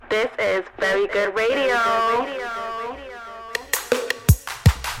This is Very Good Radio.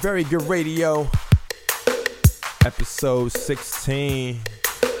 Very Good Radio, episode 16.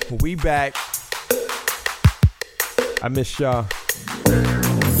 We back. I miss y'all.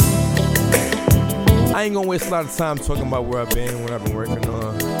 I ain't gonna waste a lot of time talking about where I've been, what I've been working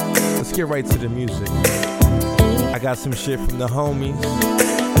on. Let's get right to the music. I got some shit from the homies.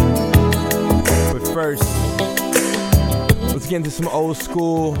 But first, let's get into some old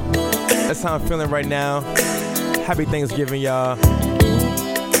school. That's how I'm feeling right now. Happy Thanksgiving, y'all.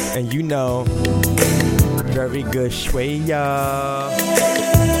 And you know, very good shui, y'all.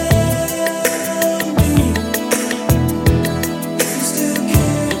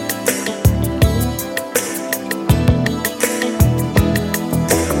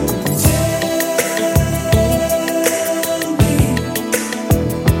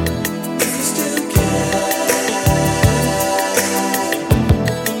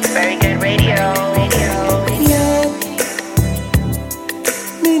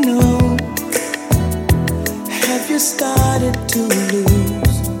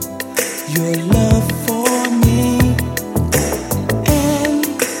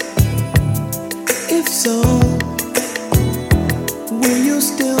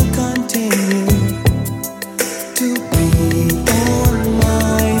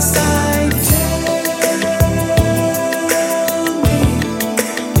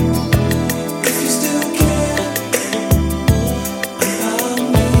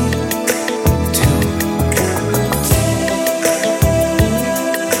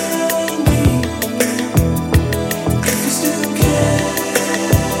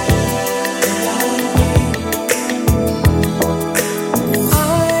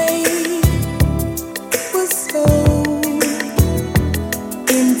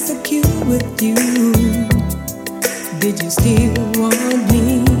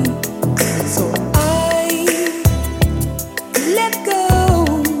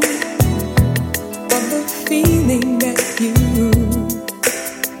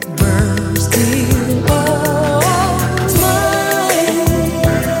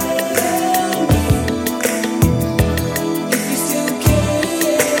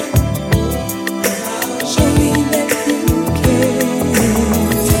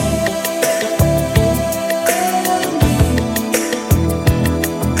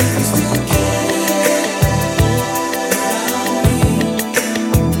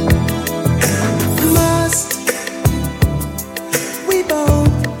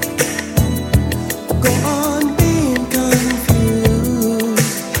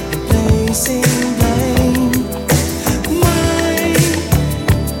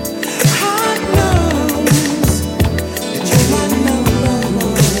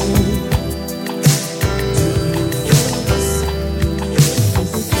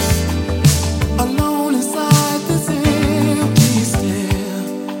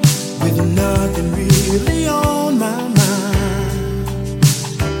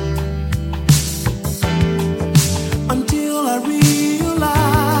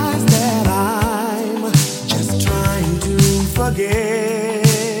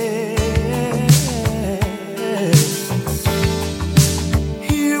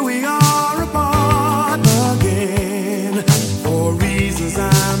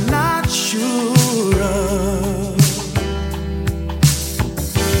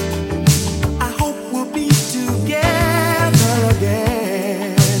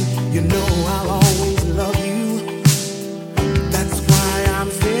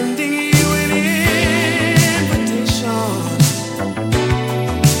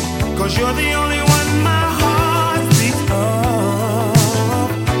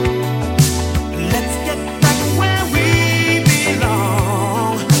 Let's get back where we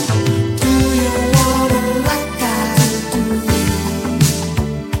belong. Do you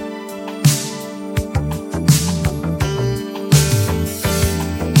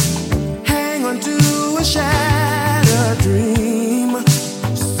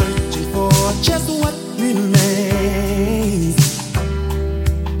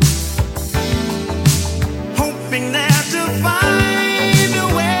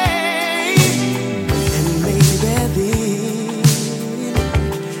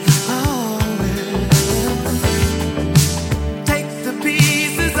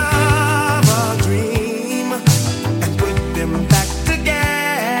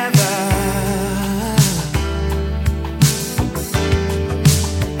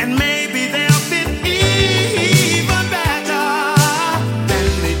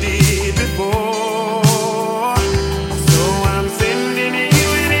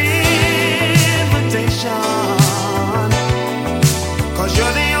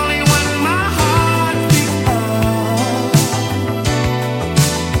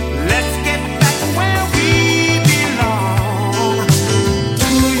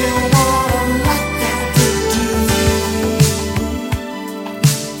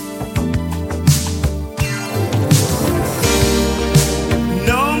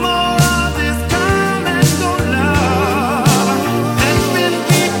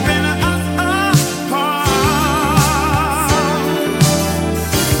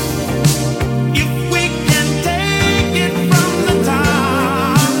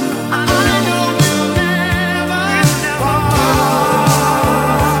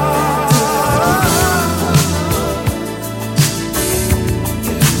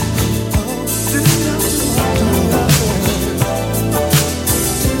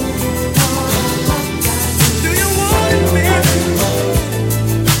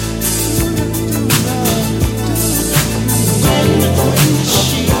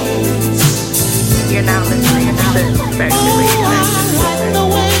you're now listening to Very Good Radio. I like the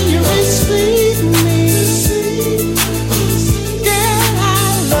way you receive me. Girl, I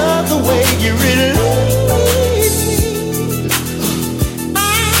love the way you release me.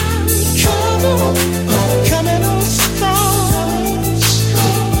 I'm coming on strong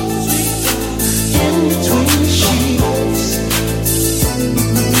in between the sheets.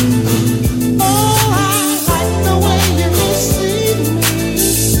 Oh, I like the way you receive me.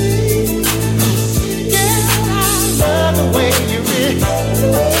 Yeah, I love the way you release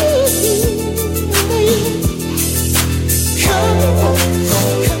me.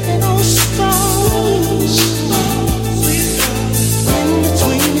 Coming on strong in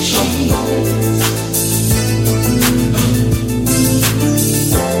between the sheets.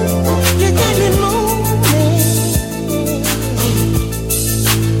 You got me moving.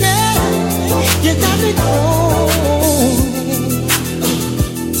 Yeah, you got me going.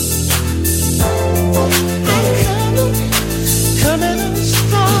 I'm coming on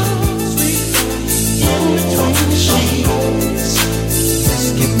strong in between the sheets.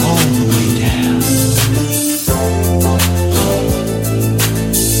 Skip all the way down. Turn it over. I'm coming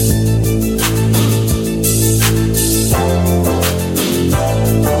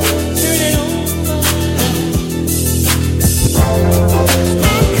on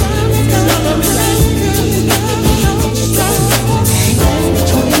strong in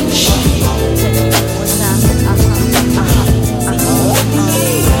between the sheets.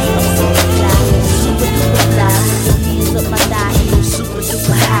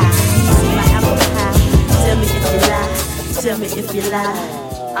 Tell me if you lie.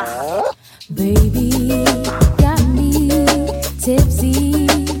 Baby, got me tipsy,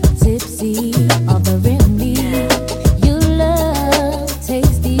 tipsy off the remedy. Your love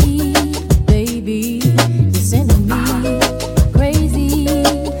tasty, baby. You're sending me crazy,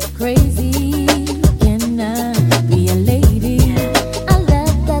 crazy. Can I be a lady? I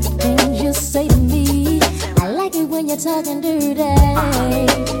love the things you say to me. I like it when you're talking dirty.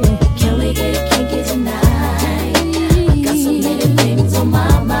 Can we get kinky tonight? Got so many things on my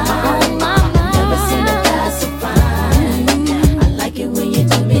mind. Never seen a guy so fine. I like it when you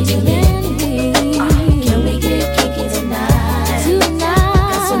do me, do me. Can we get kinky tonight?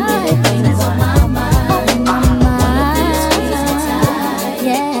 Got so many things on my mind. Wanna feel squeeze me tight.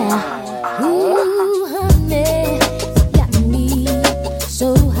 Yeah. Ooh, honey, got me so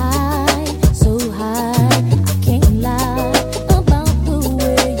high, so high. I can't lie about the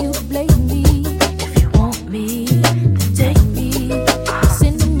way you play me. If you want me, then take me,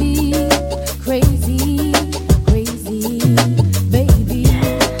 send me crazy, crazy, baby.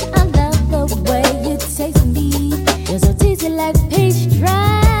 I love the way you taste me. You're so tasty like peach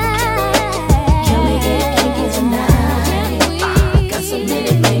dry. Can we get kinky tonight? Got so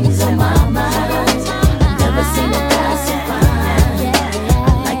many things on my mind. Never seen a guy so fine. I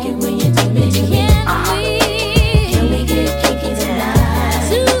like it when you do me, do me. Can we get kinky tonight?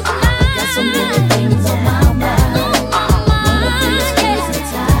 Got so many things on my mind. Wanna feel squeeze me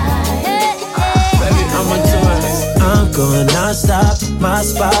tight. Baby, I'ma do it. I'm going non-stop, my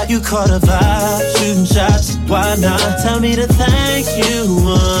spot, you caught a vibe. Shooting shots, why not? Tell me the things you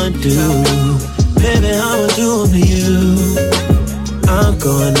undo. Baby, I'ma do them to you. I'm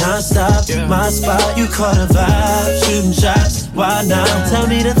going non-stop, my spot, you caught a vibe. Shooting shots, why not? Tell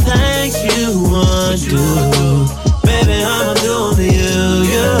me the things you undo. Baby, I'ma do them to you,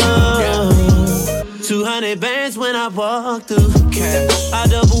 yeah. 200 bands when I walk through. I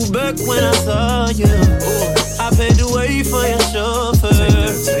double back when I saw you. I paid the way for your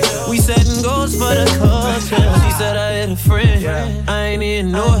chauffeur. We setting goals for the culture. She said I had a friend, I ain't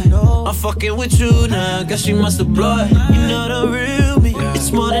even know it. I'm fucking with you now, guess she must have blown it. You know the real me,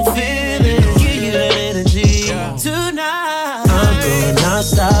 it's more than feeling. Give you that energy tonight. I'm going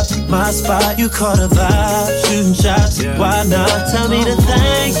non-stop, my spot, you caught a vibe. Shooting shots, why not? Tell me the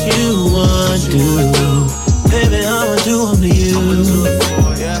things you undo. Baby, I'ma do them to you.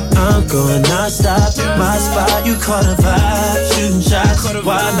 I'm going non-stop, my spot, you caught a vibe. Shooting shots,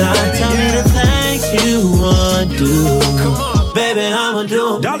 why not? Tell me the things you undo. Baby, I'ma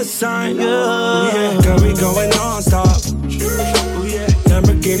do them. Dollar sign, yeah. Girl, we going non-stop.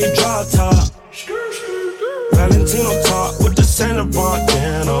 Lamborghini drop top. Valentino talk with the Santa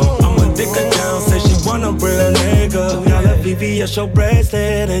Montana. I'ma dick her down, say she want a real nigga. Now let VVS your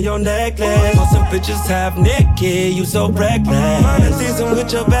bracelet and your necklace. All some bitches half naked, you so reckless. Mine season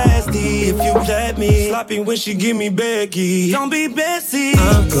with your bestie, if you let me. Sloppy when she give me Becky. Don't be Bessie.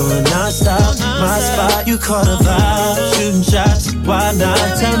 I'm going non-stop, my spot, you caught a vibe. Shooting shots, why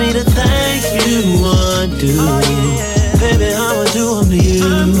not? Tell me the things you undo. Baby, I'ma do them to you.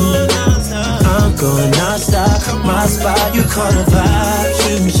 I'm going caught a vibe,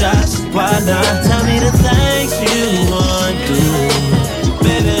 shooting shots, why not? Tell me the things you want to do.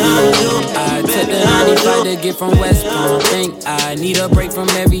 Baby, I'ma do. I took the 95 to get from West Palm. Think I need a break from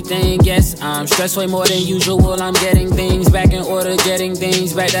everything. Yes, I'm stressed way more than usual. I'm getting things back in order, getting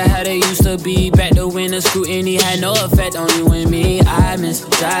things back to how they used to be. Back to when the scrutiny had no effect on you and me. I miss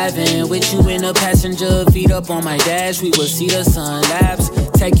driving with you in the passenger, feet up on my dash. We would see the sun lapse,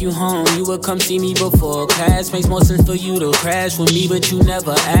 take you home. You would come see me before class. Makes more sense for you to crash with me, but you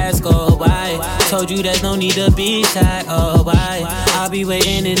never ask, oh why? Told you there's no need to be shy, oh why? I'll be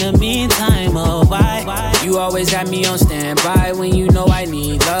waiting in the meantime, oh why? You always got me on standby when you know I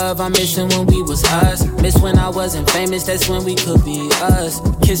need love. I'm missing when we was us. Miss when I wasn't famous, that's when we could be us.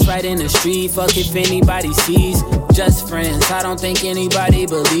 Kiss right in the street, fuck if anybody sees. Just friends, I don't think anybody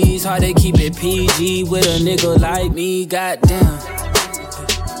believes. Hard to keep it PG with a nigga like me, goddamn.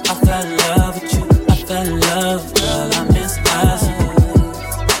 I fell in love with you, I fell in love, girl, I miss us.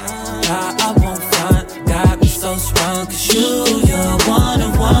 I won't front, got me so strong, cause you're one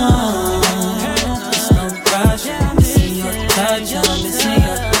and one. It's no rush, missing your touch, I'm missing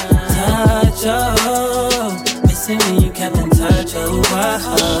your touch, oh. Missing when you kept in touch, oh,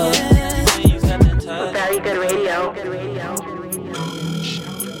 wow. Very good radio.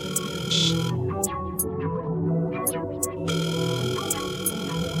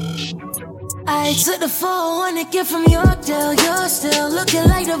 I took the 401 to get from Yorkdale. You're still looking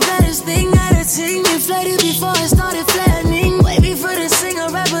like the baddest thing I'd seen. Inflated before it started flattening. Way before the singer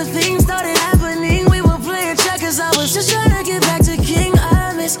rapper thing started happening. We were playing checkers, I was just trying to get back to King.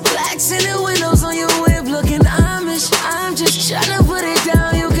 I miss blacks in the windows on your whip looking Amish. I'm just trying to put it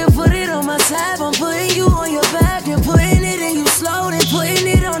down, you can put it on my tab. I'm putting you on your back and putting it in you slow, then putting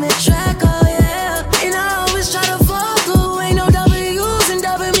it on the track, oh yeah. And I always try to fall through, ain't no W's and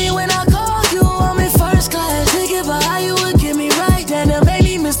dubbing me when I call you. I'm in first class, thinking about how you would get me right. Then it made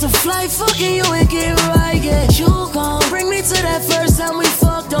me miss the flight, fucking you and get right. Yeah, you gon' bring me to that first time we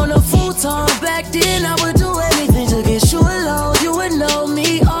fucked on the futon. Back then I would do anything to get you alone. You would know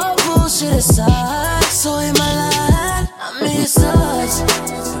me, all bullshit aside. So in my life, I miss us.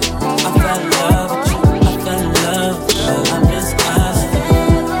 I fell in love with you, I fell in love, girl, I miss us.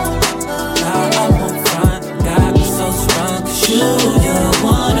 I won't front, got me so strong, cause you're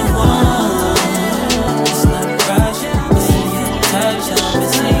one and one. It's no rush, missing your touch, I'm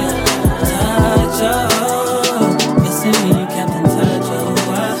missing your touch, oh. Missing when you kept in touch, oh,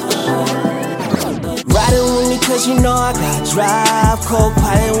 wow. Riding with me cause you know I got drive,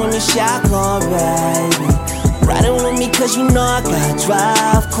 co-pilot with me, shotgun, baby. Riding with me cause you know I got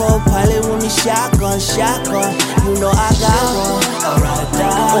drive, co-pilot with me, shotgun, shotgun. You know I got one,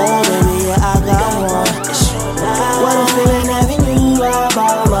 oh baby, yeah, I got one. What I'm feeling having you right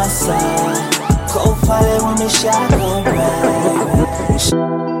by my side, co-pilot with me, shotgun, baby.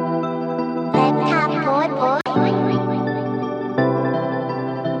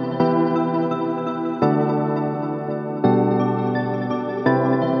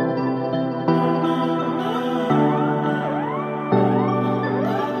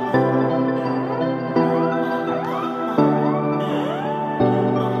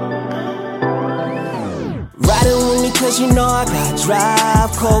 Cause you know I got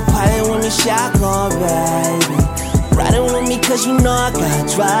drive, co-pilot with me, shotgun, baby. Riding with me cause you know I got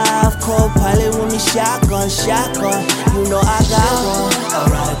drive, co-pilot with me, shotgun, shotgun. You know I got one,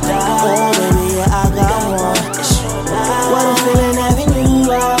 oh baby, yeah, I got one. What I'm feeling having you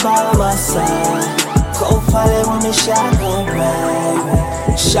right by my side, co-pilot with me, shotgun, baby.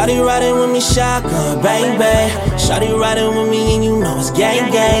 Shawty riding with me, shotgun, bang bang. Shawty riding with me and you know it's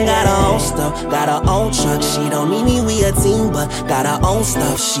gang gang. Got her own stuff, got her own truck. She don't need me, we a team, but got her own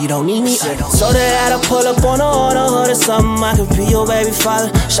stuff. She don't need me. So they had to pull up on her, on the hood or something. I could be your baby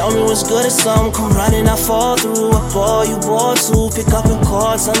father. Show me what's good or something. Come running, I fall through. I ball, you ball too. Pick up and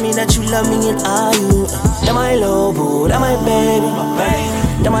call, tell me that you love me and I you. That my little boo, that my baby,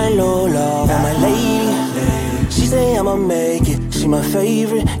 that my low love, that my lady. She say I'ma make it, she my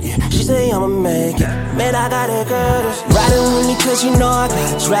favorite, yeah. She say I'ma make it, man I got it good. Riding with me cause you know I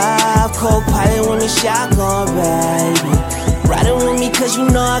got drive, co-pilot with me, shotgun, baby. Riding with me cause you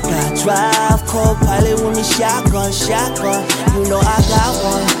know I got drive, co-pilot with me, shotgun, shotgun. You know I got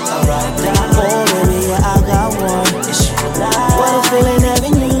one, oh baby, yeah I got one. What I'm feeling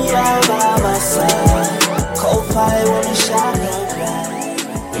having you right by my side, co-pilot with me, shotgun.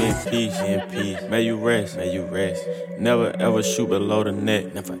 In peace, may you rest, Never ever shoot below the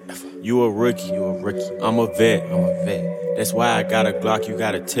net, never ever. You a rookie, I'm a vet, That's why I got a Glock, you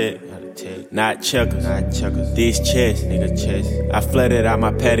got a tech. not checkers. This chess, nigga, chess. I flooded out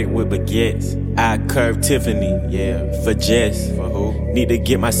my paddock with baguettes. I curved Tiffany, yeah, for Jess. For who? Need to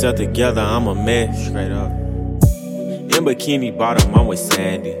get myself together, I'm a mess. Straight up. In bikini bottom, I'm with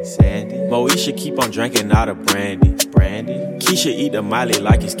Sandy. Moesha keep on drinking all the brandy. Keisha eat the Molly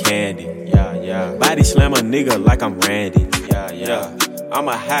like it's candy. Yeah. Body slam a nigga like I'm Randy. Yeah. I'm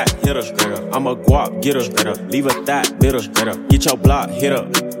a hot hitter, I'm a guap getter, leave a thought bitter, get your block hit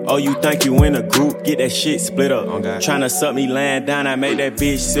up. Oh, you think you in a group, get that shit split up. Tryna suck me laying down, I made that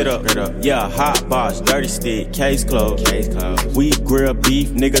bitch sit up. Yeah, hot box, dirty stick, case closed. We grill beef,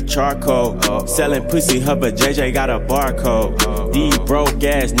 nigga charcoal. Selling pussy, her but JJ got a barcode. These broke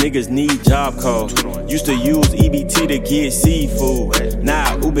ass niggas need job code. Used to use EBT to get seafood.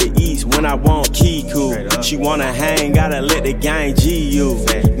 Now Uber Eats when I want Kiku. She wanna hang, gotta let the gang G you.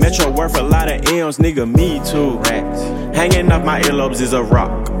 Metro worth a lot of M's, nigga, me too. Hanging off my earlobes is a rock.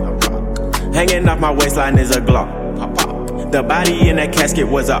 Hanging off my waistline is a Glock. The body in that casket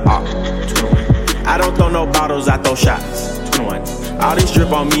was a op. I don't throw no bottles, I throw shots. All this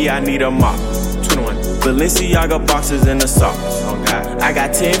drip on me, I need a mop. Balenciaga boxes in the socks. I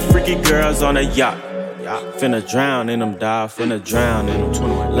got 10 freaky girls on a yacht. Finna drown in them, dawg, finna drown in them.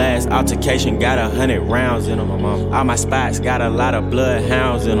 21. Last altercation got 100 rounds in them. All my spots got a lot of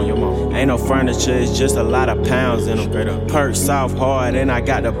bloodhounds in them. Ain't no furniture, it's just a lot of pounds in them. Perk soft hard, and I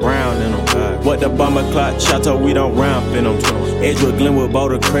got the brown in them. What the bummer clock, Chateau, we don't ramp in them. Edgewood, Glenwood,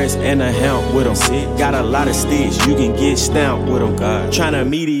 Boulder Crest, and a helm with them. Got a lot of sticks, you can get stamped with them. Tryna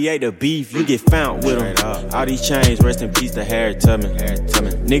mediate the beef, you get found with them. All these chains, rest in peace to Harry Tubman.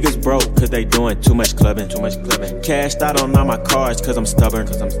 Niggas broke, cause they doing too much clubbing. Cashed out on all my cards cause I'm stubborn.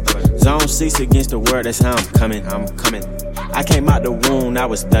 Zone 6 against the world, that's how I'm coming. I came out the wound, I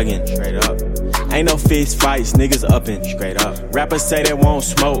was thuggin'. Straight up. Ain't no fist fights, niggas uppin'. Straight up. Rappers say they won't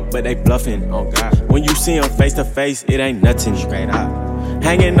smoke, but they bluffin'. Oh God. When you see them face to face, it ain't nothing. Straight up.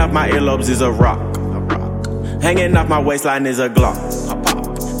 Hanging off my earlobes is a rock. Hanging off my waistline is a Glock.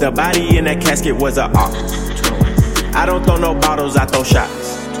 The body in that casket was a op. I don't throw no bottles, I throw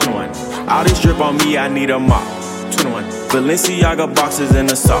shots. All this drip on me, I need a mop. 21. Balenciaga boxes in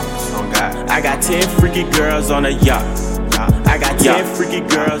the socks. I got 10 freaky girls on a yacht. I got 10 freaky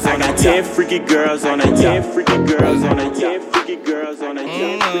girls. I got 10 freaky girls on a 10 freaky girls on a 10 freaky girls on a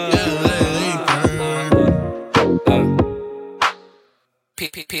 10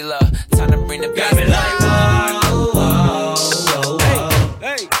 freaky love, time to bring the bass. Got me like,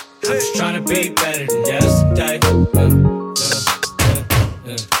 hey. I'm just tryna be better than yesterday.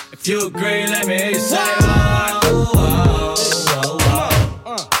 If you agree, let me hear you say,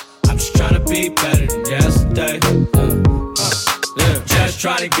 I'm just tryna be better than yesterday. Just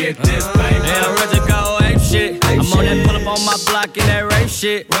try to get this, baby. Yeah, I'm ready to go ape shit. I'm on that pull up on my block in that rape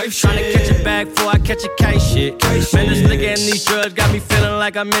shit. Tryna catch it back before I catch a case shit. Man, this nigga and these drugs got me feeling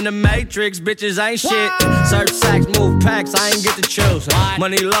like I'm in the Matrix. Bitches ain't shit. Serve sacks, move packs, I ain't get to choose.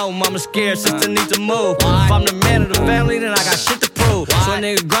 Money low, mama scared, sister need to move. If I'm the man of the family, then I got shit to prove. So a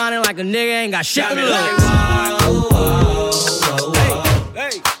nigga grinding like a nigga ain't got shit to lose.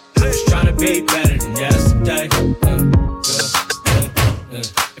 Hey, just tryna be better than yesterday.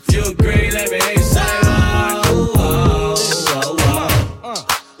 If you agree, let me hear you say,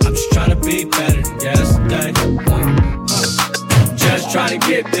 I'm just tryna be better than yesterday. Just tryna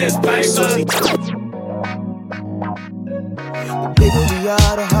get this, baby. The bigger we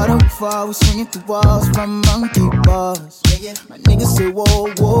are, the harder we fall. We swinging through walls from monkey bars. My niggas say, whoa,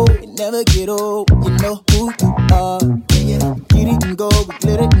 whoa, it never get old. You know who you are. Get it and go, we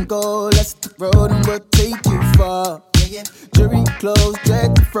glitter and go. Let's hit the road and we'll take you far. Jury clothes,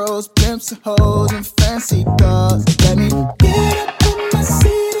 drag the froze, pimps and hoes and fancy cars. Let me get up in my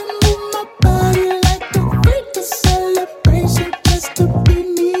seat and move my body like a freak. A celebration just to be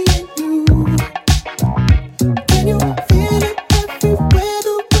me and you. Can you feel it everywhere?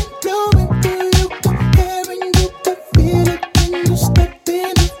 The wind blowing through your hair and you can feel it when you step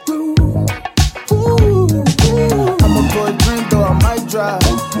in the room. Ooh. I'm a boy drink though I might drive.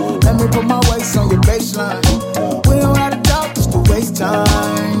 Let me put my waist on your baseline. We don't have to talk just to waste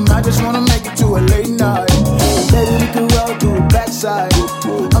time. I just wanna make it to a late night. Baby, we can roll through the backside.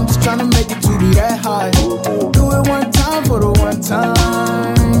 I'm just tryna make it to be that high. Do it one time for the one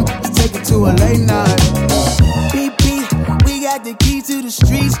time. Let's take it to a late night. BP, we got the keys to the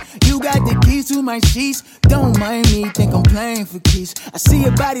streets. You got the keys to my sheets. Don't mind me, think I'm playing for keys. I see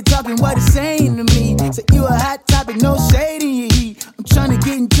your body talking what it's saying to me. Say you a hot topic, no shade in your heat. I'm tryna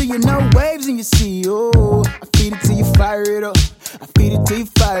get into your no waves in your sea. Oh, I feed it till you fire it up. I feed it till you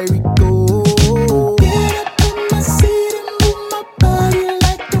fire it go. Get up in my seat and move my body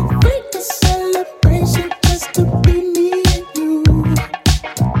like a freak. A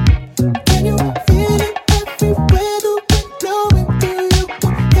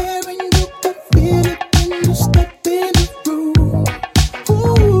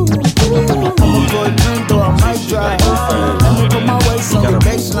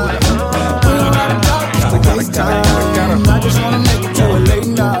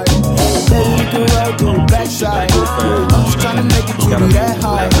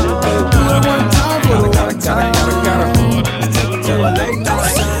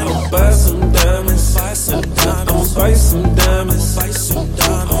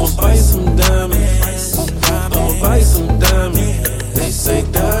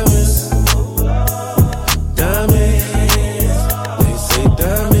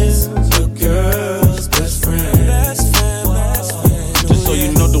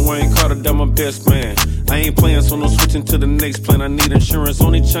Switching to the next plan, I need insurance.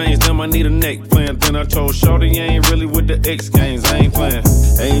 Only change, damn, I need a neck plan. Then I told Shorty, I ain't really with the X games. I ain't playing.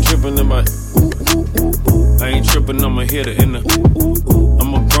 I ain't tripping in my. I ain't tripping, I'ma hit it in the.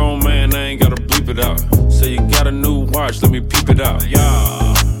 I'm a grown man, I ain't gotta bleep it out. Say you got a new watch, let me peep it out.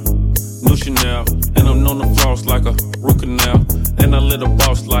 Yeah. New Chanel, and I'm known to floss like a root canal. And I live a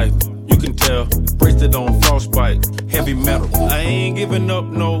boss life, you can tell. Bracelet on frostbite, heavy metal. I ain't giving up,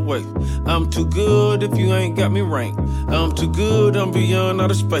 no way. I'm too good if you ain't got me ranked. I'm too good, I'm beyond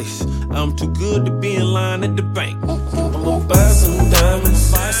outer space. I'm too good to be in line at the bank. I'ma buy some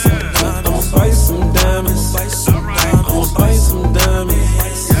diamonds. I'ma buy some diamonds. I'ma buy some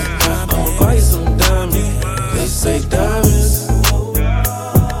diamonds. I'ma buy some diamonds. They say diamonds.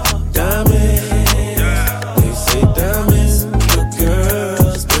 Diamonds. They say diamonds. The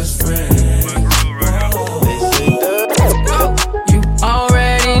girl's best friend. They say diamonds. You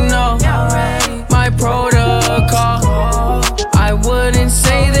already know my protocol. I wouldn't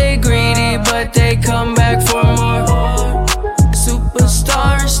say they greedy, but they come back for more.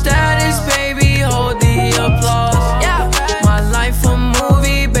 Superstar status, baby, hold the applause. Yeah, my life a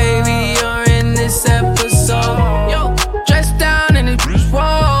movie, baby, you're in this episode. Yo, dressed down in the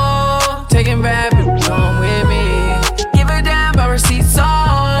whoa, taking bad bitch on with me. Give a damn about receipts,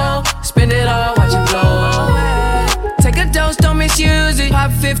 all spend it all, watch it blow. Take a dose, don't misuse it.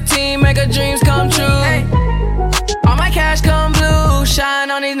 Pop 15, make our dreams come true. Hey. All my cash come blue,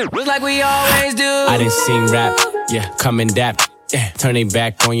 shine on these niggas like we always do. I done seen rap, yeah, come and dap. Yeah. Turn they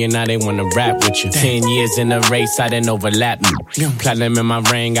back on you, now they wanna rap with you. 10 years in the race, I didn't overlap. Platinum in my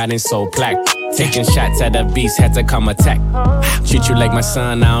ring, I didn't sold plaque. Taking shots at the beast, had to come attack. Treat you like my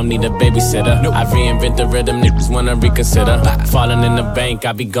son, I don't need a babysitter. I reinvent the rhythm, niggas wanna reconsider. Falling in the bank,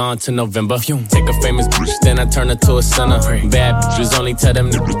 I be gone to November. Take a famous bitch, then I turn her to a sinner. Bad bitches, only tell them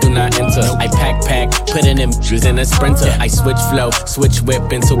niggas do not enter. I pack, putting them bitches in a sprinter. I switch flow, switch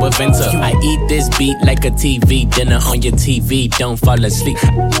whip into a Venter. I eat this beat like a TV dinner on your TV, don't fall asleep.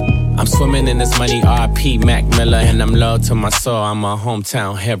 I'm swimming in this money, R.P. Mac Miller, and I'm loyal to my soul, I'm a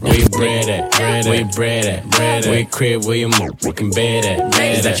hometown hero. Where you bred at? Where you bred at? Where you crib, where you move, we can bed at.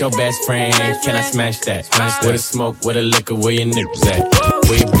 Is that your best friend? Can I smash that? With a smoke, with a liquor, where your niggas at?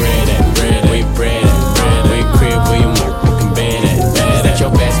 Where you bred at? Where you bred at? Where you crib, where you move, we can bed at. Is that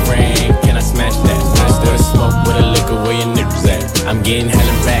your best friend? Can I smash that? With a smoke, with a liquor, where your niggas at? I'm getting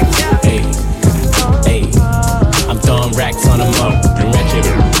hella racks, ayy, ayy. I'm throwing racks on them up, and ratchet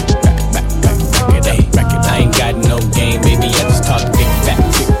it. I ain't got no game, baby, I just talk big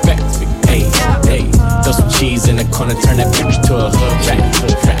facts, hey, hey. Throw some cheese in the corner, turn that bitch to a hood rat,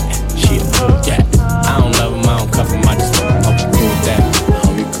 shit, yeah. I don't love him, I don't cuff him, I just hope you cool with that.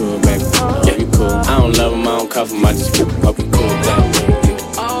 Hope you cool, baby, yeah, you cool. I don't love him, I don't cuff him, I just hope you cool with that.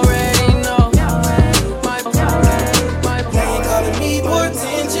 Already know my Now you calling me for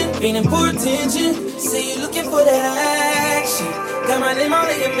attention, feeling for attention. Say you looking for that action. Got my name all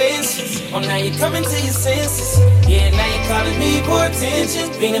in your mentions. Oh, now you coming to your senses. Yeah, now you calling me for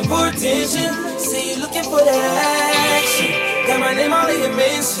attention, feeling for attention. Say you looking for that action. Got my name all in your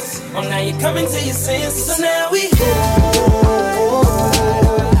mentions. Oh, now you coming to your senses. So now we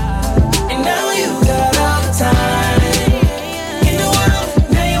and now you got all the time in the world.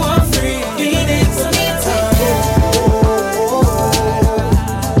 Now you are free. Being in for me time.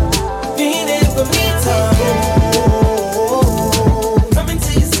 Being in for me time.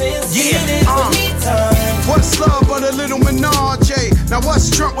 What's love but a little menage? Now what's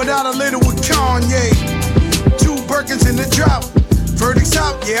Trump without a little with Kanye? 2 Birkins in the drought. Verdict's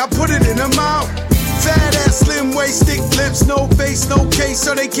out, yeah, I put it in the mouth. Fat ass, slim waist, thick lips, no face, no case,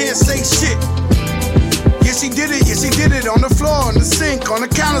 so they can't say shit. Yeah, she did it on the floor, on the sink, on the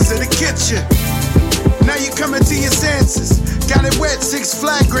counters in the kitchen. Now you coming to your senses. Got it wet, 6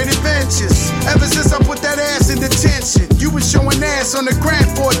 flat graded benches. Ever since I put that ass in detention, you been showing ass on the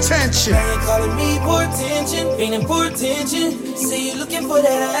ground for attention. Now you calling me for attention, feeling for attention. Say you looking for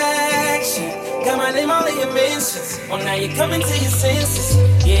that action. Got my name all in your mentions. Oh, now you coming to your senses.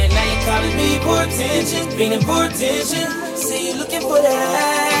 Yeah, now you calling me for attention, feeling for attention. Say you looking for that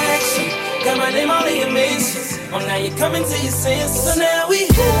action. Got my name all in your mentions. Oh, now you coming to your senses. So now we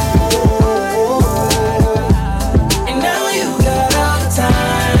and now you got all the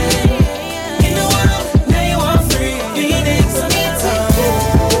time in the world. Now you are free. Being in for me time.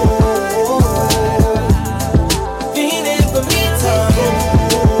 Being in for me time.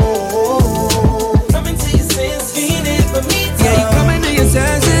 Coming to your senses. Being in for me time. Yeah, you coming to your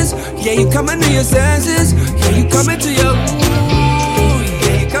senses. Yeah, you coming to your senses. Yeah, you coming to your.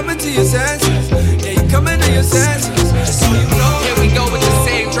 Yeah, you coming to your senses. Yeah, you coming to your senses. Just so you know. Here we go with the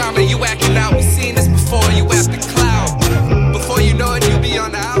same drama you acting out. We seen this before. You after cloud.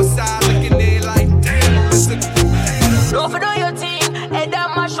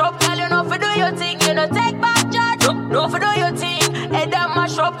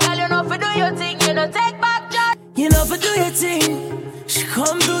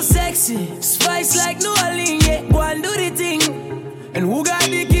 And who got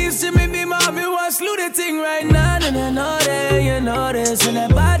the keys to me, be mommy, want slew the thing right now. And I know that you know this. And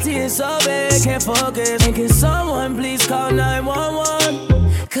that body is so big, can't focus. And can someone please call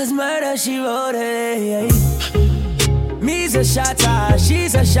 911? Cause murder, she wrote it. Me's a shotter,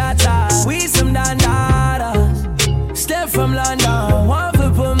 she's a shotter. We some dandadas. Step from London, one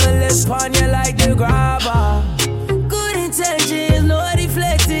foot put my lips on you like the grabber. Good intentions, no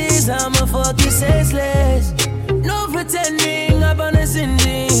deflectors. I'm a fucking senseless. No pretending up on a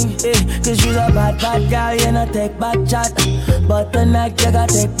singing. Cause you's a bad girl, you no take back chat. But tonight you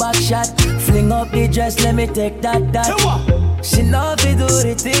gotta take back shot. Fling up the dress, let me take that. She know if you do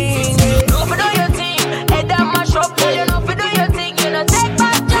the thing. No, for do your thing. Head down my shop, girl, you know for do your thing. You know take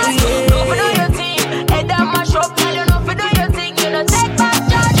back chat. No, for do your thing. Head down my shop, girl, you know for do your thing. You know take back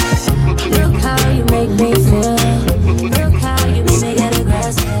chat. Look how you make me feel. Look how you make me get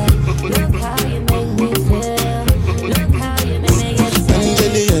aggressive. Look how you make me feel. Look how you make me get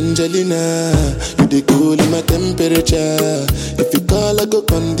sick. Angelina, you the cool in my temperature. If you call, I go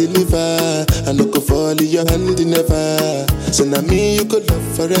come deliver. I no go fall in your hand never. So now me you could love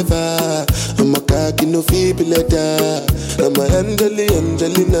forever. I'm a cocky no feeble letter. I'm a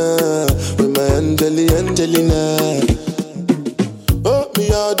Angelina, with my Angelina. Oh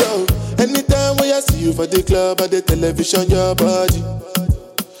me all down. Anytime when I see you for the club or the television, your body.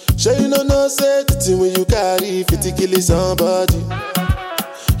 Sure you know say the thing when you carry 50 kill somebody.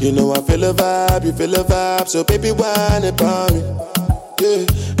 You know I feel a vibe, you feel a vibe, so baby whine about me. Yeah,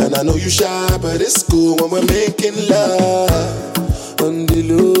 and I know you shy, but it's cool when we're making love. On the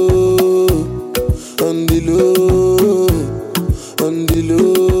low, on the low, on the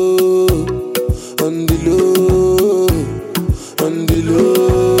low, on the low, on the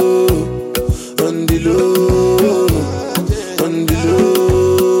low, on the low, on the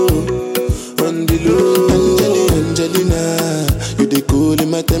low, on the low. Angelina, you the cool in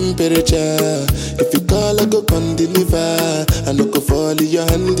my temperature. If you call, I go come deliver. I no go fall in your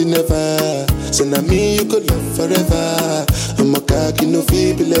hand never. So now me you could love forever. I'm a cocky no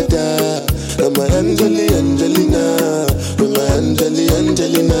feeble letter. I'm a Angelina, I'm a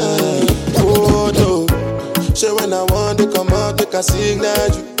Angelina. Oh no, so when I want to come out, make a signal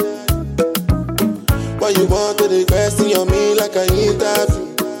you. Why you want to request on me like I interview?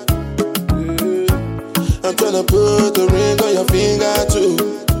 I'm tryna put a ring on your finger too.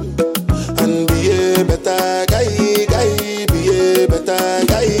 And be a better guy, be a better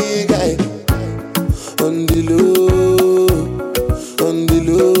guy. On the low, on the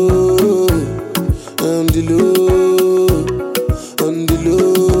low, on the low, on the low,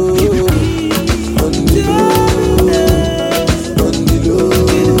 on the low, on the low,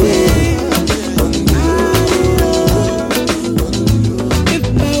 on the low. If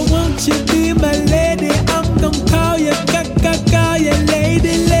I want you to be my lady, I'm gonna call you, call you lady.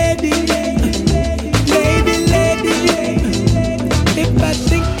 If I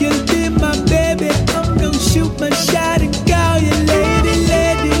think you'll be my baby, I'm gonna shoot my shot and call you lady.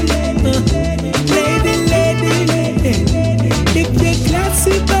 If you're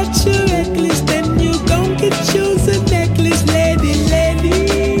classy but you're reckless, then you gon' get yours a necklace, lady.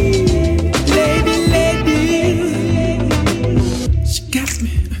 She got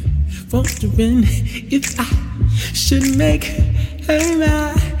me wondering if I should make her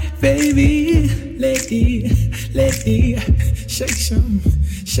my baby, lady. Shake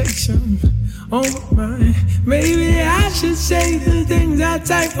some on my. Maybe I should say the things I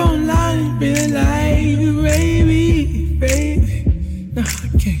type online. Be like, baby. No, I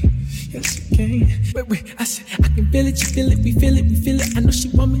can't. Yes, I can. Wait. I said I can feel it. You feel it. We feel it. I know she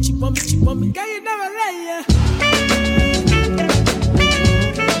want me. Girl, you never let ya.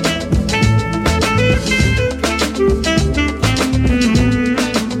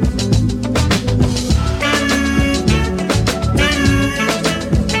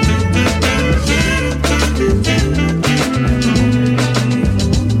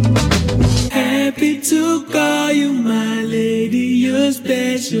 Happy to call you my lady, you're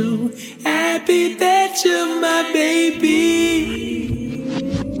special. Happy that you're my baby.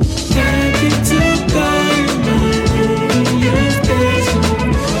 Happy to call you my lady, you're special.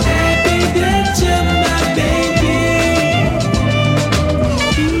 Happy that you're my baby.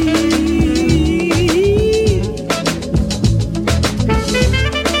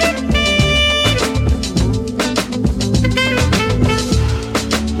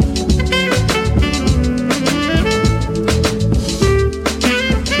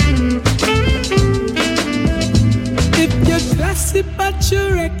 But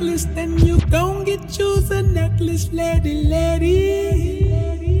you're reckless, then you gon' get you a necklace, lady.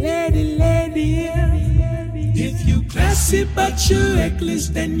 If you classy sexy but you're reckless,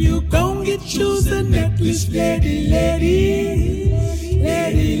 then you gon' get choose the necklace, lady, lady,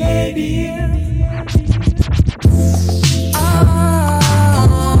 lady, lady.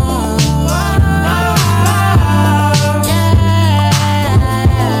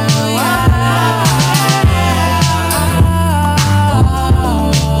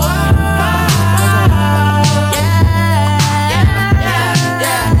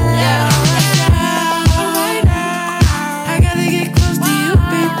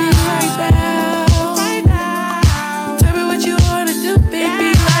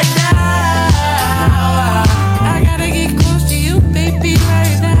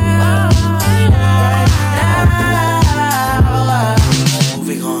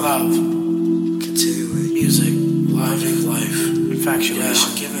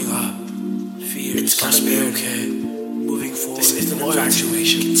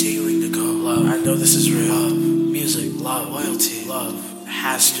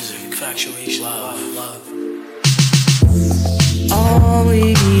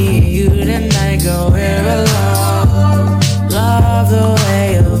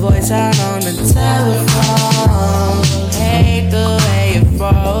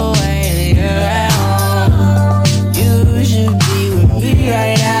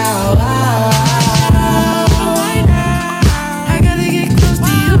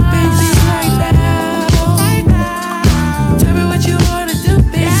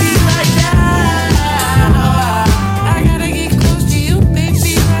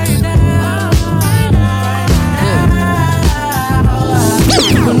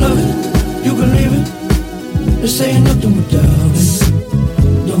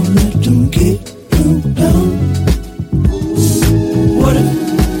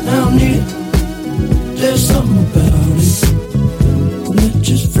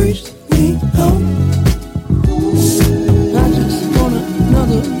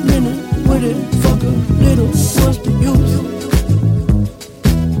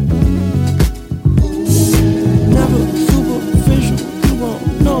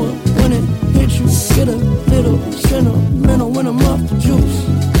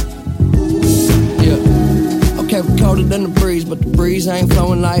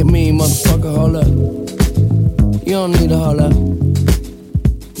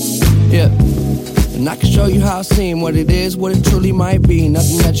 What it is, what it truly might be,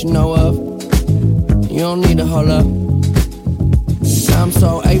 nothing that you know of. You don't need to hold up. I'm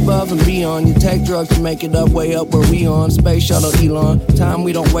so above and beyond. You take drugs to make it up, way up where we on. Space shuttle Elon. Time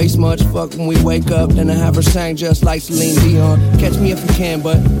we don't waste much. Fuck when we wake up, then I have her sang just like Celine Dion. Catch me if you can,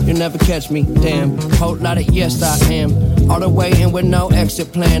 but you'll never catch me. Damn, whole lot of yes I am. All the way in with no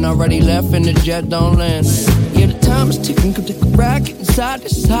exit plan. Already left and the jet don't land. Yeah, the time is ticking. Come take a ride, get inside.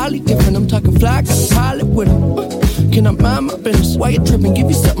 This is highly different. I'm talking fly, got a pilot with him. Can I mind my business? Why you tripping? Give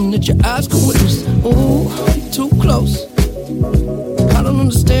you something that your eyes can witness. Ooh, you too close. I don't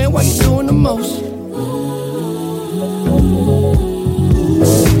understand why you're doing the most.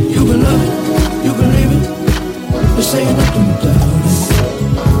 You can love it, you can leave it. This ain't nothing without it.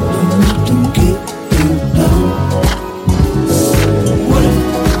 Don't let them keep you down. What if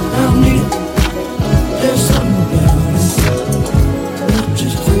I don't need it? There's something about it that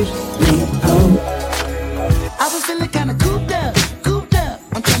just freaks me out. I was feeling kinda cooped up.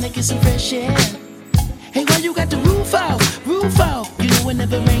 I'm trying to get some fresh air. Hey, why you got the roof out? You know it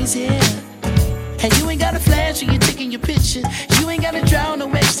never rains here. And you ain't got a flash when you're taking your picture. You ain't gotta draw no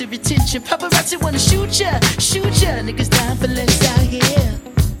extra attention. Paparazzi wanna shoot ya. Niggas dying for less out here.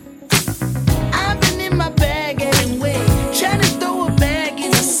 I've been in my bag anyway, trying to throw a bag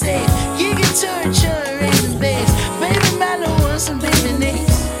in the safe. You can turn in the base. Baby, my little ones and baby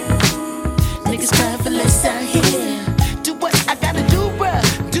names. Niggas crying for less out here. Do what I gotta do, bruh.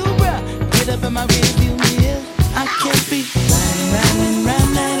 Get up in my rearview mirror. I can't be riding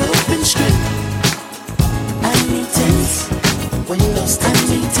round that open strip. I need tents, windows tint. I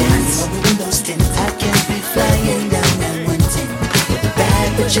need tents, windows tint. I can't be flying down that 110 with a bad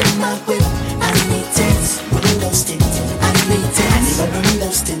bitch in my whip. I need tents, windows tint. I need tents,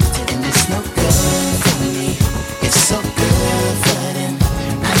 windows tint. And it's no good for me. It's so good for them.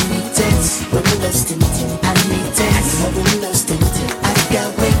 I need tents, windows tint. I need tents, windows tint. I got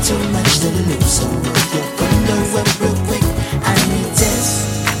way too much to lose, so your window up real quick. I need tents,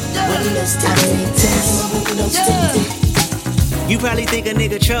 windows tint. I need tents, windows tint. You probably think a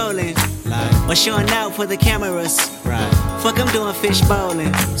nigga trolling, or showing out for the cameras. Right. Fuck, I'm doing fish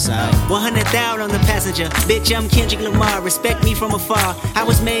bowling. Sorry. 100,000 on the passenger. Bitch, I'm Kendrick Lamar. Respect me from afar. I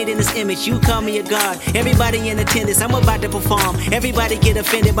was made in this image. You call me a god. Everybody in attendance. I'm about to perform. Everybody get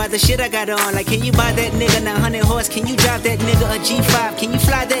offended by the shit I got on. Like, can you buy that nigga 900 horse? Can you drive that nigga a G5? Can you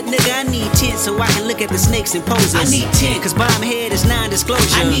fly that nigga? I need 10 so I can look at the snakes and poses. I need 10 cause bomb head is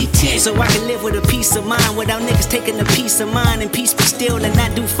non-disclosure. I need 10 so I can live with a peace of mind without niggas taking a piece of mine and peace be still and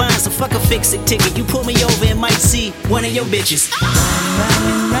not do fine. So fuck a fix-it ticket. You pull me over and might see one of your bitches.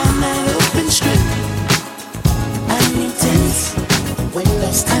 Round that open strip. I need tents.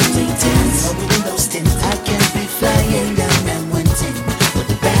 Windows tint. I need tents. No windows tint. I can be flying down that 110 with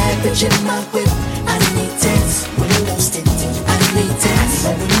a bad bitch in my whip. I need tents. Windows tint. I need tents.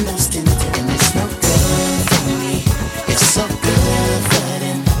 No windows tint. And it's no good for me. It's so good for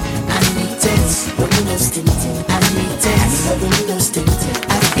them. I need tents. Windows tint. I need tents. No windows tint.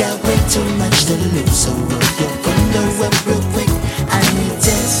 I've got way too much to lose, so roll your window up real quick. I need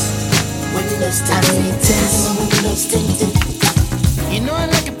tents. Windows tint. I need tents. No windows tinted. You know I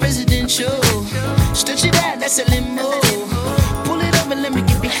like a presidential. Stretch it out, that's a limo. Pull it up and let me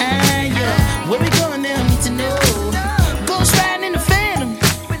get behind ya. Where we going now, I need to know. Ghost riding in the Phantom.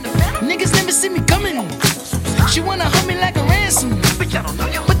 Niggas never see me coming. She wanna hold me like a ransom,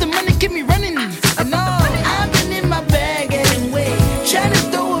 but the money keep me running. And all I've been in my bag anyway, trying to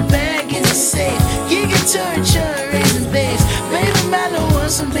throw a bag in the safe. You get torture raising babes. Baby, Milo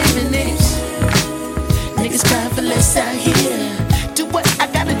wants some baby names. Niggas crying for less out here. Do what I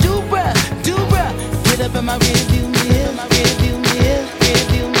gotta do, bruh, do bruh. Get up in my rearview mirror, my rearview mirror,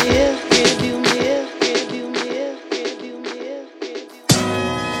 rearview mirror, rearview mirror, rearview mirror, rearview mirror.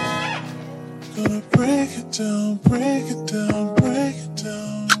 Gonna break it down, break it down, break it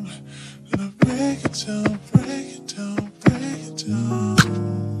down. Gonna break it down, break it down, break it down.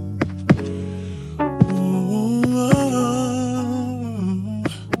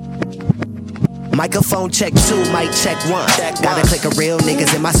 Microphone check 2, mic check 1. Gotta click a real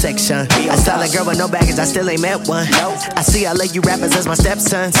niggas in my section. I style a girl with no baggage, I still ain't met one. I see I let you rappers as my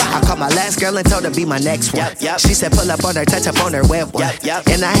stepsons. I called my last girl and told her be my next one. She said pull up on her, touch up on her web one.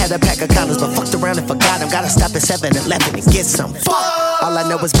 And I had a pack of condoms, but fucked around and forgot them. Gotta stop at 7-Eleven and get some. All I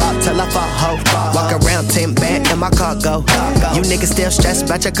know is bop till I fall ho. Walk around 10 band in my cargo. You niggas still stressed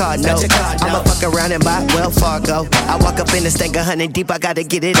about your car note. I'ma fuck around and buy Wells Fargo. I walk up in this thing 100 deep, I gotta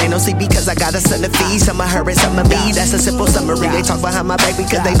get it. Ain't no CB cause I got a son to feed. Some of her and some of me, that's a simple summary. They talk behind my baby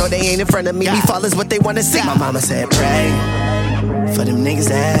cause they know they ain't in front of me. We fall is what they wanna see. My mama said pray for them niggas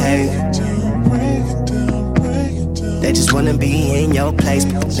that hate. They just wanna be in your place,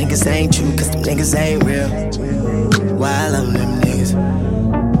 but them niggas ain't true cause them niggas ain't real. Why I love them niggas?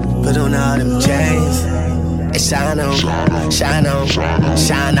 Put on all them chains and shine on, shine on,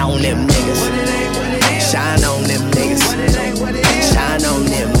 shine on them niggas. Shine on them niggas. Shine on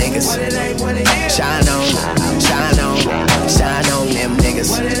them niggas. Shine on, shine on, shine on them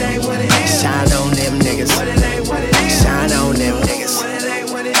niggas. Shine on them niggas. Shine on them niggas.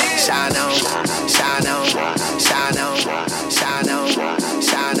 Shine on, shine on, shine on, shine on,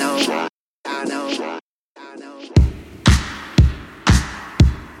 shine on, shine on.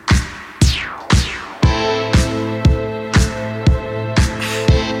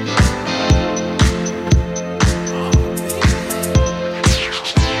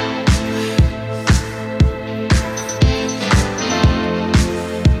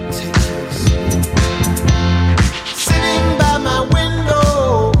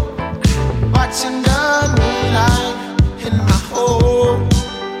 Watching the moonlight in my home.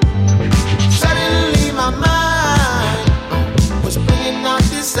 Suddenly my mind was bringing out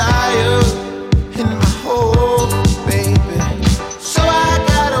desire in my home, baby. So I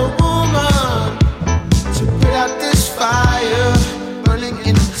got a woman to put out this fire burning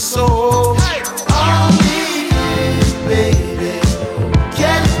in my soul. Only you, baby,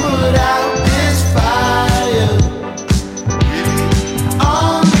 can put out this fire.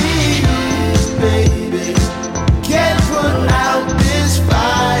 Only baby, can't put out this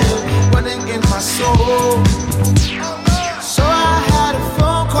fire burning in my soul. So I had a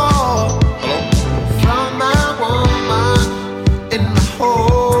phone call from my woman in my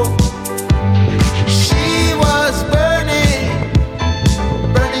home. She was burning,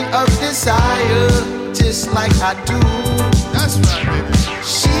 burning up desire, just like I do. That's right, baby.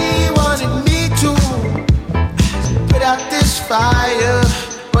 She wanted me to put out this fire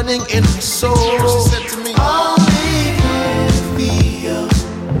burning in my soul. She said to me, only you feel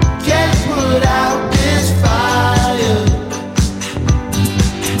can put out this fire.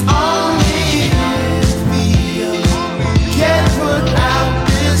 Only you feel can put out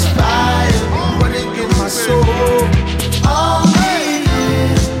this fire burning in my soul.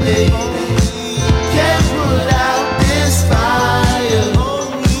 Can't put out this fire.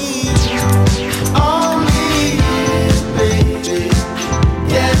 Only you, baby.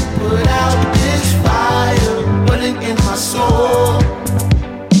 Can't put out this fire burning in my soul.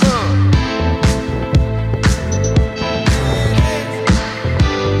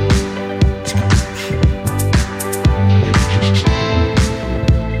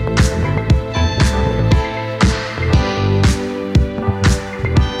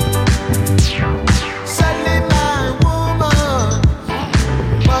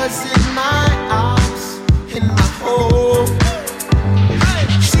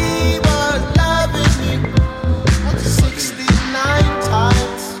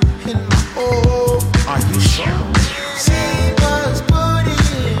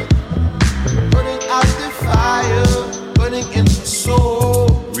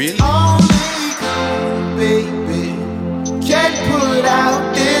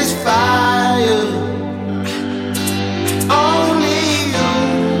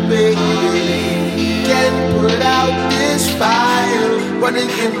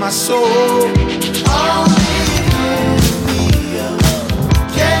 Running in my soul. Only you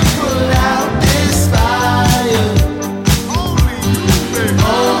can put out this fire. Only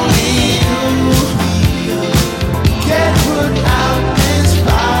you can put out this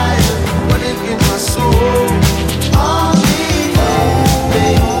fire running in my soul. Only you,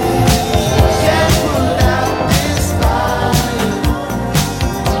 baby, can put out this fire.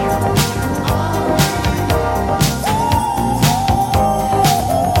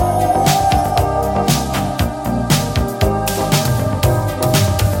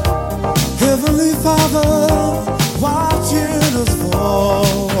 Heavenly Father, watching us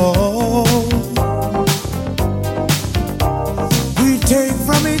fall. We take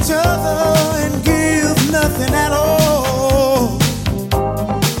from each other and give nothing at all.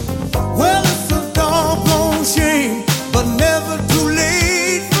 Well, it's a doggone shame, but never too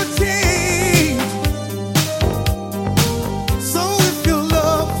late for change. So if your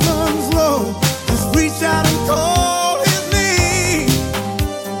love runs low, just reach out and call.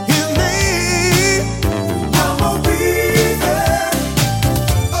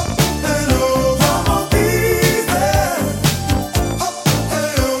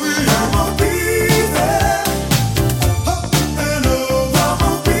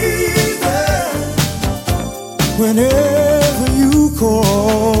 Whenever you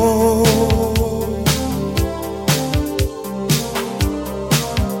call,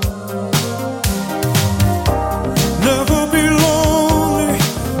 never be lonely,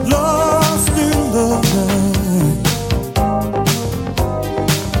 lost in the night.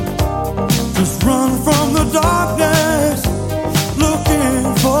 Just run from the darkness,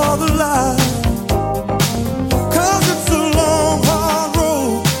 looking for the light.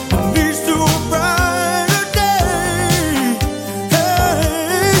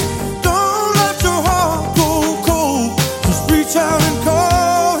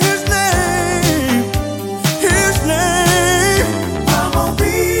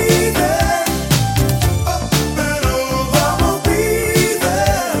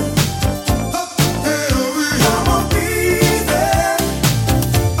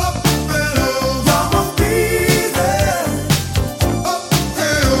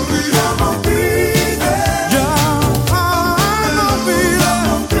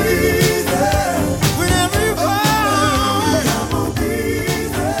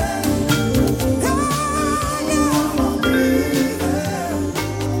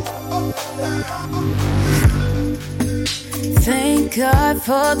 Thank God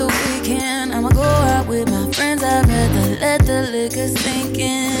for the weekend. I'ma go out with my friends. I'd rather let the liquor sink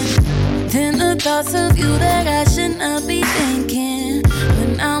in than the thoughts of you that I should not be thinking.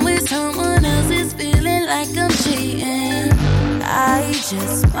 When I'm with someone else, it's feeling like I'm cheating. I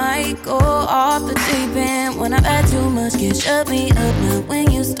just might go off the deep end. When I've had too much, can shut me up now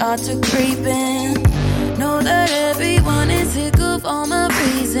when you start to creep in. Know that everyone is sick of all my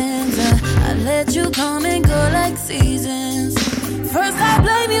reasons. I let you come and go like seasons. First I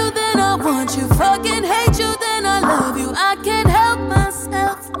blame you, then I want you. Fucking hate you, then I love you. I can't help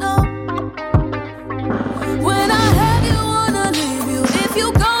myself, no. When I have you, wanna leave you. If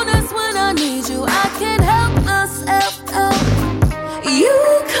you gone, that's when I need you. I can't help myself, no. You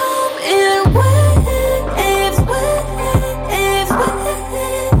come in waves, waves,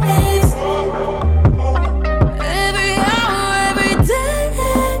 waves. Every hour, every day,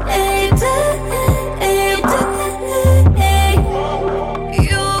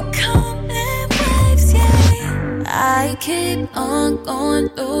 You come in waves, yeah. I keep keep on going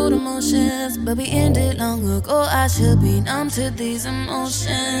through the motions, but we ended long ago. I should be numb to these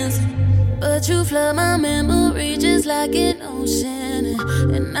emotions, but you flood my memory just like an ocean,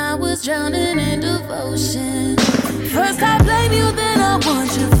 and I was drowning in devotion. First I blame you, then I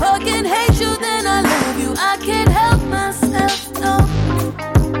want you. Fucking hate you, then I love you. I can't help myself, no.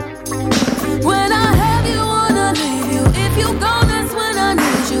 When I have you, wanna leave you. If you go, that's when I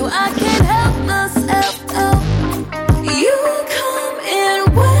need you. I can't help myself, no. You come in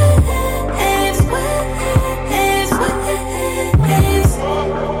waves, waves, waves.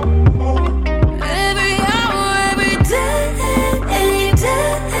 Every hour, every day, day.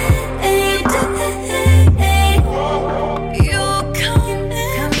 You come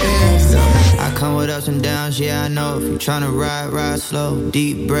in. I come with ups and downs, yeah, I know. If you tryna ride slow.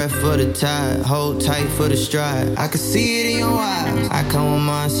 Deep breath for the tide, hold tight for the stride. I can see it in your eyes. I come with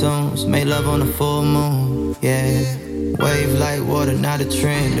monsoons, make love on the full moon, yeah. Wave like water, not a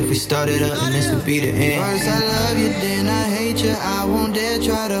trend. If we started up, then this would be the end. First I love you, then I hate you. I won't dare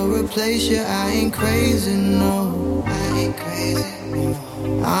try to replace you. I ain't crazy, no. I ain't crazy, no.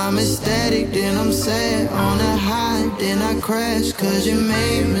 I'm ecstatic, then I'm sad. On a high, then I crash. Cause you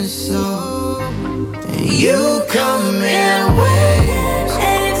made me so. And you come in waves.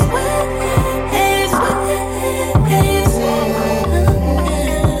 Waves, waves, waves.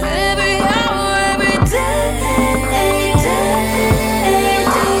 Every hour, every day.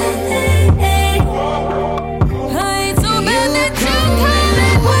 I ain't so bad that you come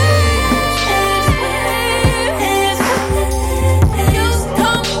in waves. You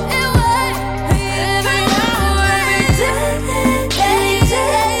come in waves. Every hour, every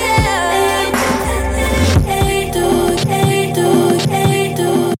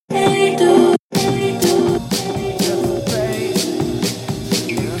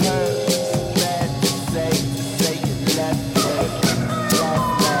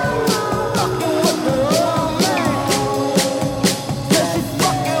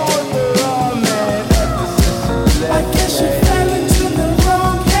I guess you fell into the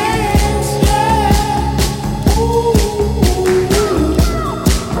wrong hands, yeah. Ooh.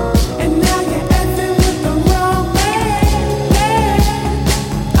 And now you're effing with the wrong man, yeah.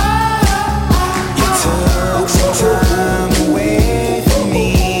 You took some time away from me.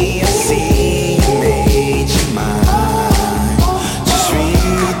 I see you made your mind. Just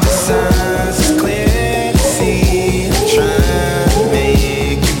read the signs, it's clear to see. I'm trying to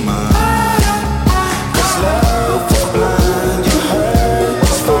make you mine. 'Cause love is blind, your hurt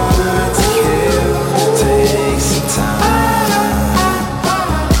is fine to heal. Take some time.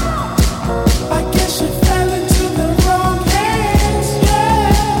 I guess you fell into the wrong hands,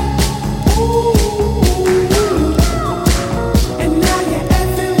 yeah. Ooh. And now you're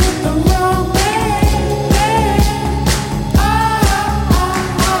effing with the wrong man,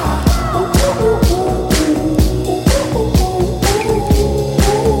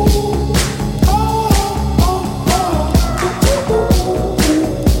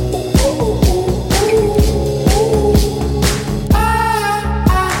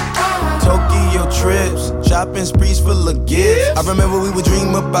 Tokyo trips, shopping sprees full of gifts. I remember we would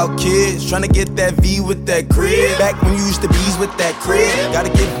dream about kids, trying to get that V with that crib. Back when you used to bees with that crib. Gotta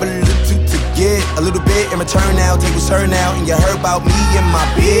give a little to get a little bit in return now. Take what's her now, and you heard about me and my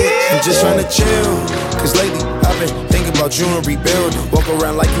bitch. I'm just trying to chill, cause lately I've been thinking about you and rebuilding. Walk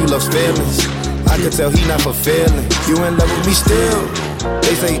around like you loves feelings. I could tell he not fulfilling. You in love with me still.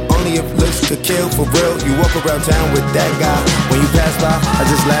 They say only if looks could kill, for real. You walk around town with that guy. When you pass by, I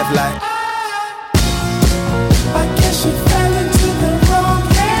just laugh like. I guess you fell into the wrong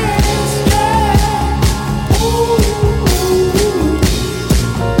hands, yeah. Ooh.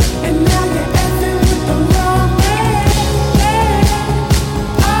 And now you're effing with the wrong man,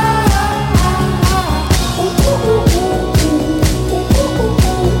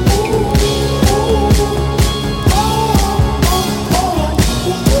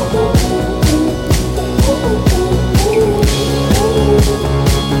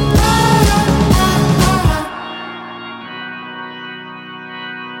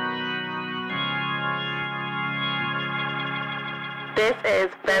 This is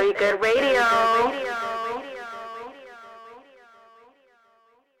Very Good Radio.